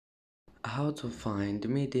How to find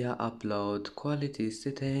media upload quality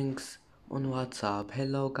settings on WhatsApp.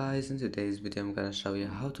 Hello guys, in today's video I'm gonna show you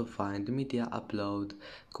how to find media upload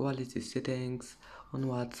quality settings on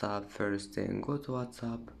WhatsApp. First thing, go to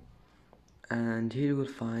WhatsApp and here you will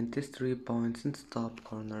find these 3 points in the top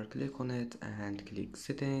corner. Click on it and click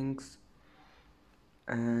settings,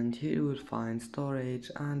 and here you will find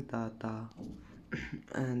storage and data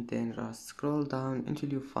and then just scroll down until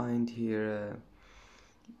you find here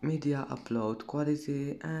media upload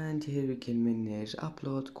quality, and here you can manage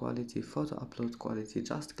upload quality, photo upload quality.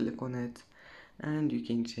 Just click on it and you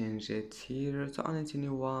can change it here to anything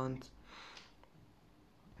you want,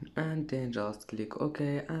 and then just click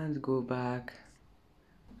OK and go back.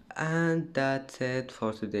 And that's it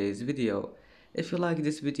for today's video. If you like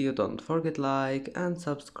this video, don't forget like and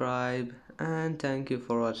subscribe, and thank you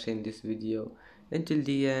for watching this video until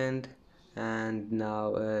the end. And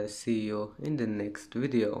now see you in the next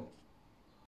video.